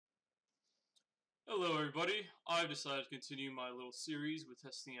Hello everybody, I've decided to continue my little series with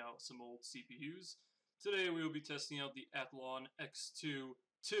testing out some old CPUs. Today we will be testing out the Athlon X2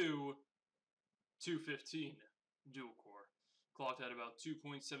 215 dual core. Clocked at about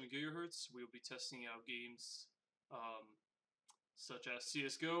 2.7 GHz, we will be testing out games such as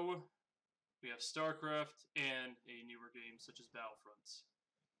CSGO, we have StarCraft, and a newer game such as Battlefront.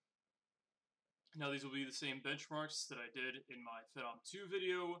 Now these will be the same benchmarks that I did in my Phenom 2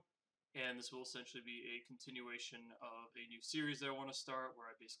 video, and this will essentially be a continuation of a new series that I want to start where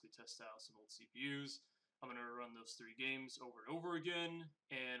I basically test out some old CPUs. I'm going to run those 3 games over and over again,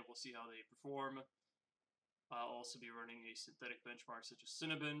 and we'll see how they perform. I'll also be running a synthetic benchmark such as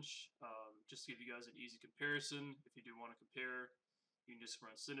Cinebench, just to give you guys an easy comparison. If you do want to compare, you can just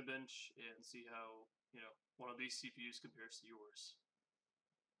run Cinebench and see how, one of these CPUs compares to yours.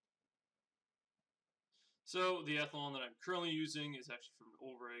 So the Athlon that I'm currently using is actually from an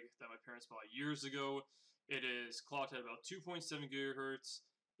old rig that my parents bought years ago. It is clocked at about 2.7 GHz.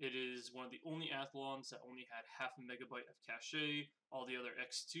 It is one of the only Athlons that only had half a megabyte of cache. All the other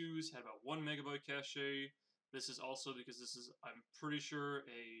X2s had about 1 megabyte cache. This is also because this is, I'm pretty sure,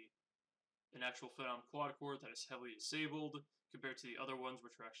 an actual Phenom quad core that is heavily disabled compared to the other ones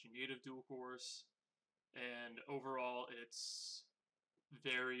which are actually native dual cores. And overall, it's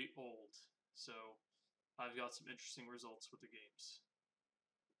very old. So I've got some interesting results with the games.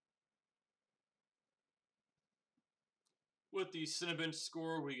 With the Cinebench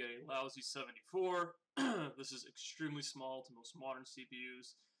score, we get a lousy 74. This is extremely small to most modern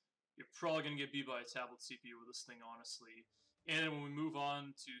CPUs. You're probably going to get beat by a tablet CPU with this thing, honestly. And then when we move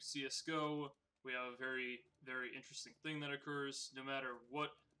on to CSGO, we have a very, very interesting thing that occurs. No matter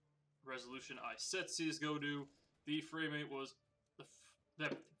what resolution I set CSGO to, the frame rate was...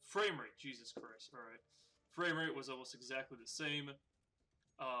 That frame rate, Jesus Christ, alright. Frame rate was almost exactly the same.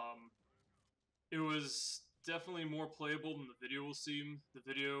 It was definitely more playable than the video will seem. The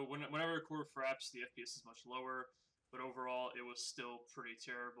video, whenever I record fraps, the FPS is much lower, but overall it was still pretty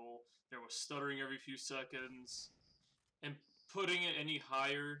terrible. There was stuttering every few seconds, and putting it any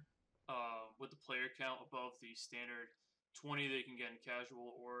higher with the player count above the standard 20 they can get in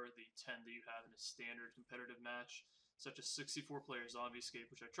casual or the 10 that you have in a standard competitive match, such as 64 player Zombie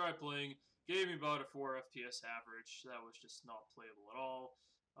Escape, which I tried playing, gave me about a 4 FPS average. That was just not playable at all.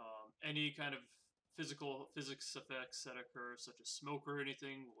 Any kind of physics effects that occur, such as smoke or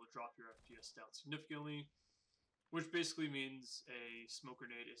anything, will drop your FPS down significantly, which basically means a smoke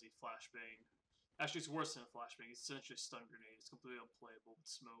grenade is a flashbang. Actually, it's worse than a flashbang. It's essentially a stun grenade. It's completely unplayable with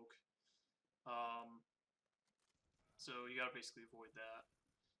smoke. So you gotta basically avoid that.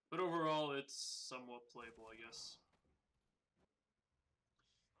 But overall, it's somewhat playable, I guess.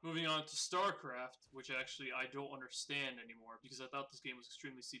 Moving on to StarCraft, which actually I don't understand anymore, because I thought this game was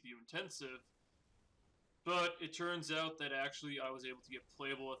extremely CPU intensive. But it turns out that actually I was able to get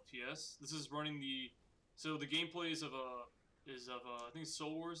playable FPS. This is running the... So the gameplay is of I think it's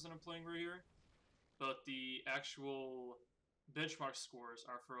Soul Wars that I'm playing right here. But the actual benchmark scores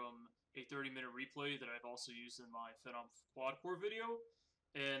are from a 30-minute replay that I've also used in my Phenom quad core video.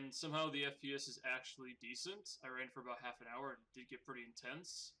 And somehow the FPS is actually decent. I ran for about half an hour and it did get pretty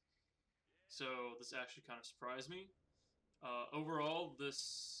intense. So this actually kind of surprised me. Overall,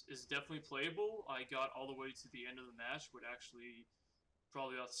 this is definitely playable. I got all the way to the end of the match with actually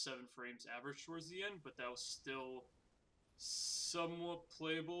probably about 7 frames average towards the end, but that was still somewhat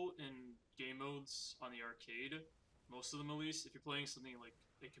playable in game modes on the arcade. Most of them, at least. If you're playing something like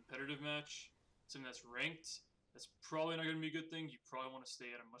a competitive match, something that's ranked, that's probably not going to be a good thing. You probably want to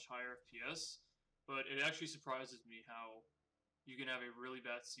stay at a much higher FPS. But it actually surprises me how you can have a really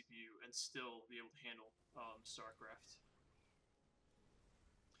bad CPU and still be able to handle StarCraft.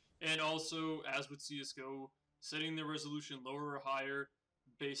 And also, as with CSGO, setting the resolution lower or higher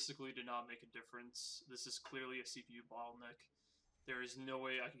basically did not make a difference. This is clearly a CPU bottleneck. There is no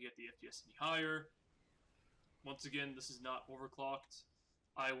way I could get the FPS any higher. Once again, this is not overclocked.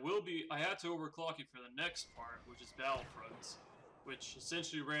 I had to overclock it for the next part, which is Battlefront, which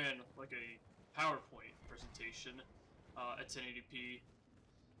essentially ran like a PowerPoint presentation at 1080p.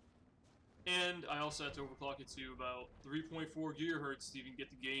 And I also had to overclock it to about 3.4 GHz to even get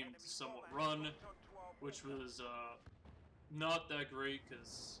the game to somewhat run, which was not that great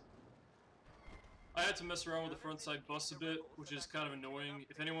because I had to mess around with the front side bus a bit, which is kind of annoying.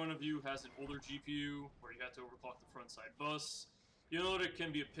 If any one of you has an older GPU where you have to overclock the front side bus, you know that it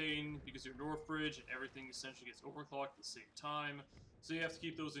can be a pain because your Northbridge and everything essentially gets overclocked at the same time. So you have to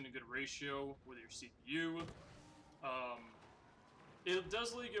keep those in a good ratio with your CPU. It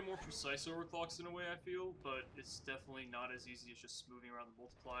does let you get more precise overclocks in a way, I feel, but it's definitely not as easy as just smoothing around the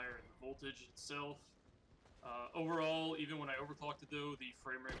multiplier and the voltage itself. Overall, even when I overclocked it though, the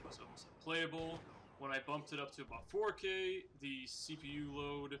frame rate was almost unplayable. When I bumped it up to about 4K, the CPU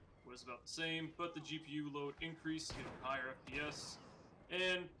load was about the same, but the GPU load increased, getting higher FPS,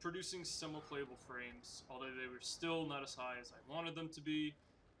 and producing semi-playable frames, although they were still not as high as I wanted them to be,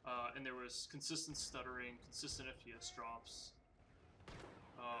 and there was consistent stuttering, consistent FPS drops.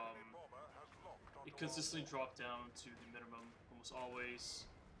 It consistently dropped down to the minimum almost always.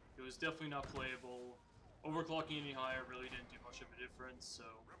 It was definitely not playable. Overclocking any higher really didn't do much of a difference, so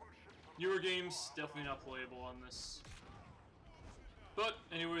newer games, definitely not playable on this. But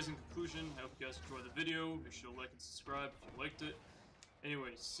anyways, in conclusion, I hope you guys enjoyed the video. Make sure to like and subscribe if you liked it.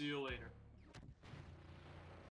 Anyways, see you later.